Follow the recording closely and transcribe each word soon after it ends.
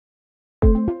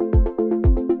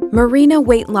Marina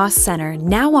Weight Loss Center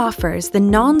now offers the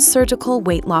non-surgical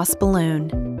weight loss balloon.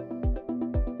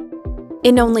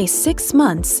 In only 6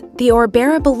 months, the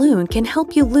ORBERA balloon can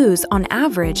help you lose on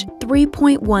average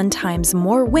 3.1 times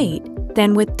more weight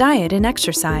than with diet and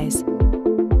exercise.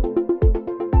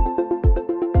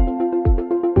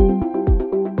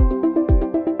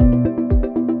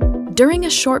 During a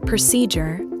short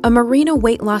procedure, a Marina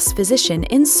weight loss physician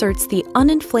inserts the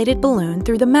uninflated balloon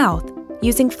through the mouth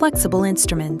using flexible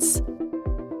instruments.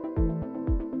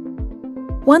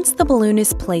 Once the balloon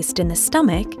is placed in the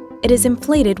stomach, it is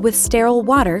inflated with sterile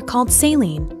water called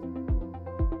saline.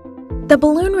 The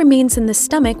balloon remains in the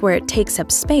stomach where it takes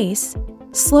up space,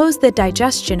 slows the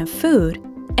digestion of food,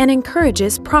 and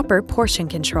encourages proper portion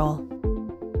control.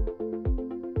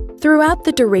 Throughout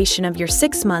the duration of your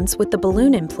 6 months with the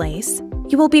balloon in place,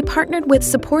 you will be partnered with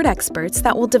support experts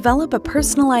that will develop a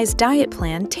personalized diet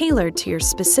plan tailored to your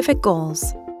specific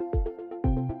goals.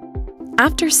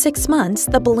 After 6 months,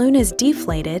 the balloon is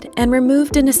deflated and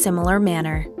removed in a similar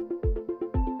manner.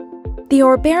 The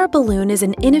ORBERA balloon is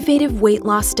an innovative weight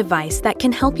loss device that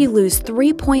can help you lose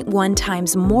 3.1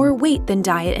 times more weight than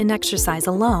diet and exercise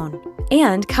alone,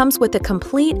 and comes with a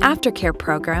complete aftercare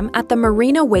program at the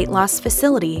Marina Weight Loss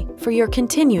facility for your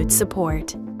continued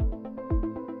support.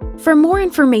 For more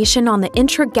information on the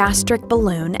intragastric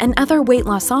balloon and other weight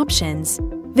loss options,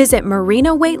 visit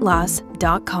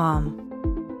marinaweightloss.com.